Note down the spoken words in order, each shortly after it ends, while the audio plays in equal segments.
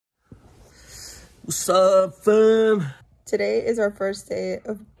What's up, fam? Today is our first day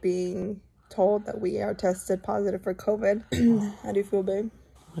of being told that we are tested positive for COVID. How do you feel, babe?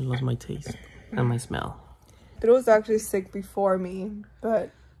 I lost my taste and my smell. It was actually sick before me, but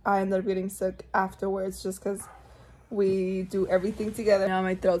I ended up getting sick afterwards just because we do everything together. Now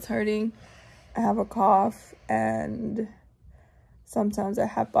my throat's hurting, I have a cough, and sometimes I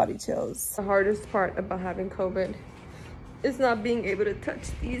have body chills. The hardest part about having COVID is not being able to touch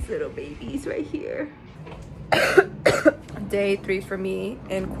these little babies right here. Day 3 for me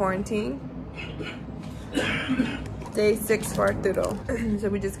in quarantine. Day 6 for Arturo. So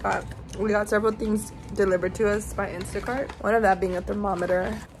we got several things delivered to us by Instacart. One of that being a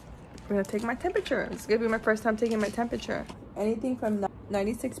thermometer. I'm gonna take my temperature. It's gonna be my first time taking my temperature. Anything from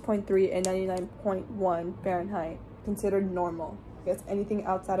 96.3 and 99.1 Fahrenheit considered normal. I guess anything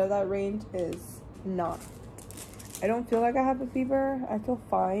outside of that range is not. I don't feel like I have a fever. I feel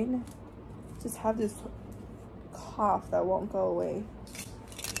fine. Just have this cough that won't go away.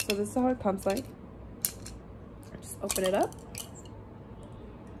 So this is how it comes like. Just open it up.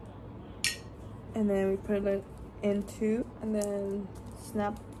 And then we put it into, and then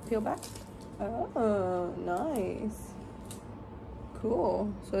snap, peel back. Oh, nice.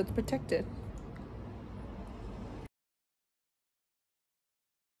 Cool. So it's protected.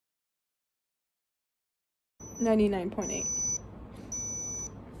 .98.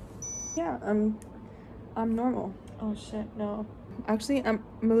 Yeah, I'm normal. Oh shit, no. Actually, I'm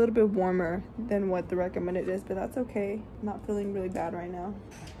a little bit warmer than what the recommended is, but that's okay. I'm not feeling really bad right now.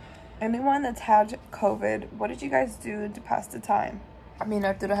 Anyone that's had COVID, what did you guys do to pass the time? I mean,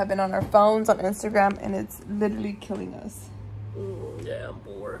 Arturo have been on our phones, on Instagram, and it's literally killing us. Yeah, I'm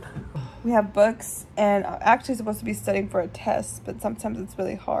bored. We have books, and I'm actually supposed to be studying for a test, but sometimes it's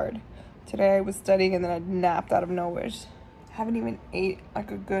really hard. Today I was studying and then I napped out of nowhere. I haven't even ate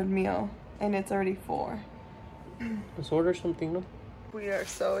like a good meal, and it's already 4. Let's order something, no? We are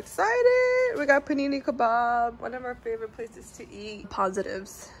so excited. We got panini kebab, one of our favorite places to eat.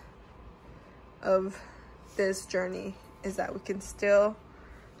 Positives of this journey is that we can still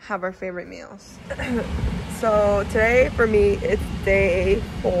have our favorite meals. So today for me it's day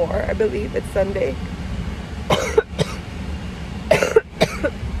 4. I believe it's Sunday.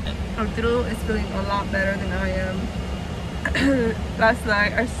 Arturo is feeling a lot better than I am. Last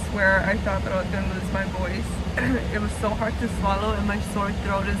night, I swear, I thought that I was gonna lose my voice. It was so hard to swallow, and my sore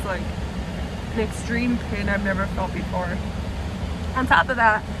throat is like an extreme pain I've never felt before. On top of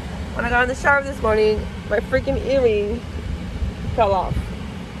that, when I got in the shower this morning, my freaking earring fell off.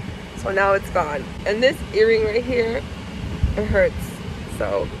 So now it's gone. And this earring right here, it hurts.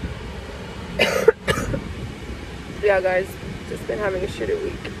 So, yeah guys, just been having a shitty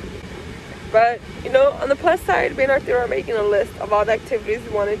week. But, you know, on the plus side, me and Arturo are making a list of all the activities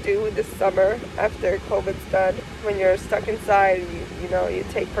we want to do this summer after COVID's done. When you're stuck inside, you know, you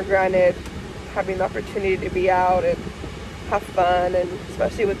take for granted having the opportunity to be out and have fun. And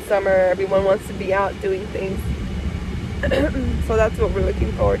especially with summer, everyone wants to be out doing things. So that's what we're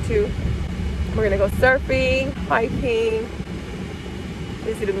looking forward to. We're going to go surfing, hiking,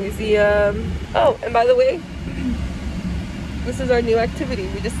 visit a museum. Oh, and by the way, this is our new activity.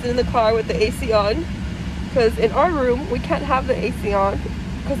 We just sit in the car with the AC on, because in our room we can't have the AC on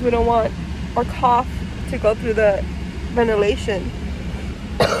because we don't want our cough to go through the ventilation.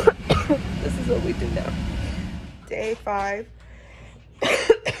 This is what we do now. Day 5.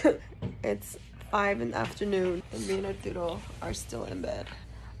 It's 5 in the afternoon and me and Arturo are still in bed.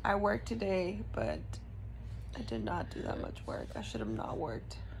 I worked today, but I did not do that much work. I should have not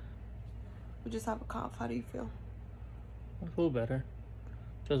worked. We just have a cough. How do you feel? I feel better.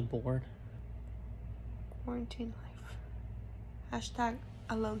 Just bored. Quarantine life. Hashtag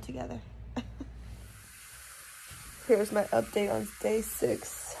alone together. Here's my update on day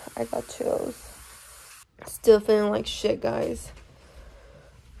 6. I got chills. Still feeling like shit, guys.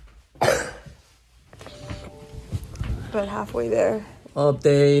 But halfway there.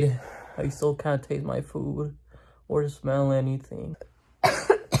 Update. I still can't taste my food or smell anything.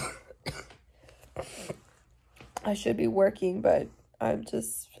 I should be working, but I'm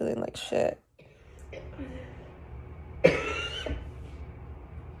just feeling like shit.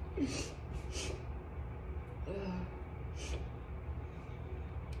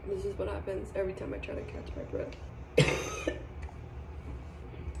 This is what happens every time I try to catch my breath.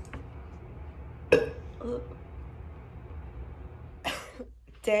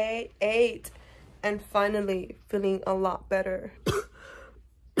 Day 8, and finally feeling a lot better.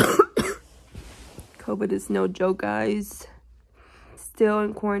 COVID is no joke, guys. Still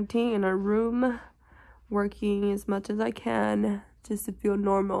in quarantine in our room, working as much as I can just to feel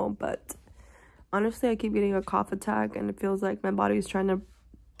normal, but Honestly, I keep getting a cough attack and it feels like my body's trying to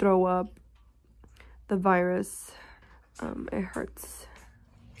throw up the virus. It hurts.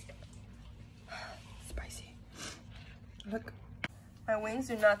 Spicy. Look. My wings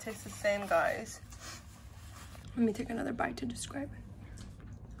do not taste the same, guys. Let me take another bite to describe it.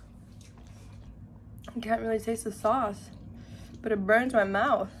 I can't really taste the sauce, but it burns my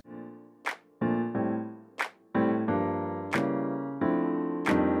mouth.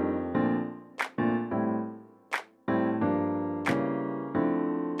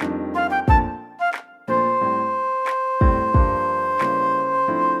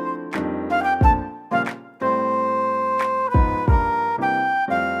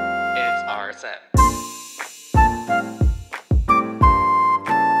 It's our set.